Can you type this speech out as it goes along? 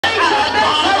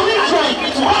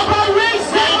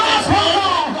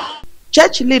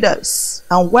Church leaders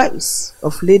and wives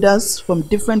of leaders from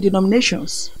different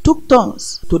denominations took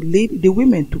turns to lead the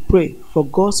women to pray for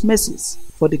God's mercies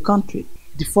for the country,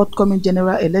 the forthcoming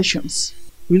general elections,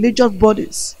 religious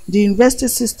bodies, the university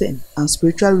system, and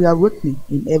spiritual reawakening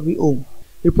in every home.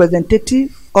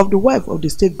 Representative of the wife of the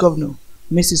state governor,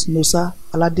 Mrs. Nosa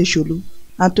Aladesholu,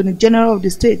 Attorney General of the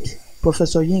state,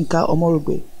 Professor Yinka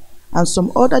Omorogbe, and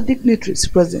some other dignitaries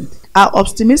present are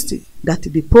optimistic that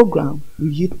the program will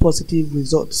yield positive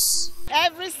results.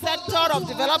 Every sector of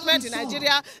development in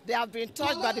Nigeria, they have been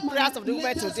touched by the prayers of the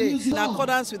women today. In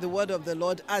accordance with the word of the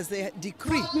Lord, as they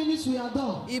decree,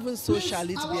 even so shall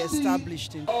it be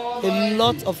established. A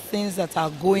lot of things that are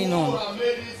going on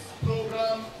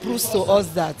proves to us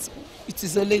that it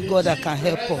is only God that can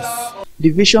help us. The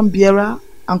vision bearer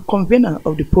and convener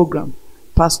of the program,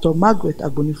 Pastor Margaret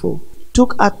Agbonifo,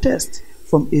 took a text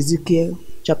from Ezekiel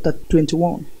chapter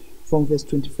 21, from verse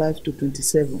 25 to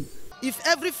 27. If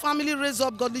every family raises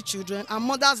up godly children and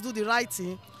mothers do the right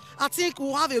thing, I think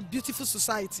we'll have a beautiful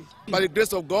society. By the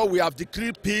grace of God, we have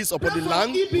decreed peace upon the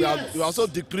land. We also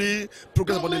decree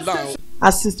progress upon the land. A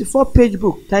 64-page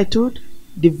book titled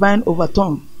Divine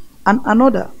Overturn and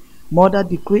another, Mother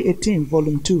Decree 18,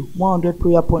 Volume 2, 100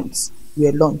 prayer points,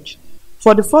 were launched.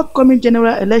 For the forthcoming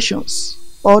general elections,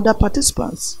 all the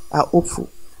participants are hopeful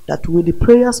that with the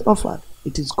prayers offered,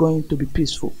 it is going to be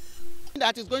peaceful.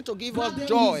 That is going to give us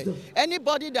joy.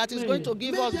 Anybody that is going to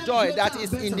give us joy that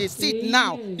is in the seat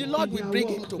now, the Lord will bring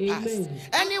him to pass.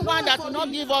 Anyone that will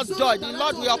not give us joy, the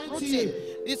Lord will uproot him.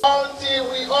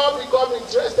 Until we all become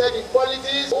interested in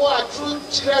politics, who are true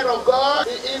children of God,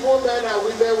 the evil men and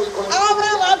women will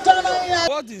continue.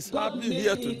 What is happening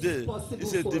here today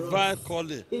is a divine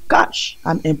calling. Cash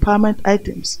and empowerment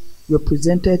items were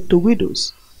presented to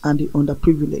widows and the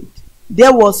underprivileged.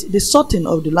 There was the sorting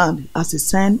of the land as a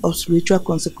sign of spiritual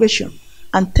consecration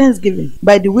and thanksgiving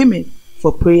by the women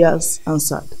for prayers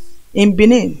answered. In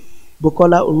Benin,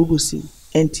 Bukola Orubusi,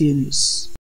 NTA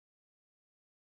News.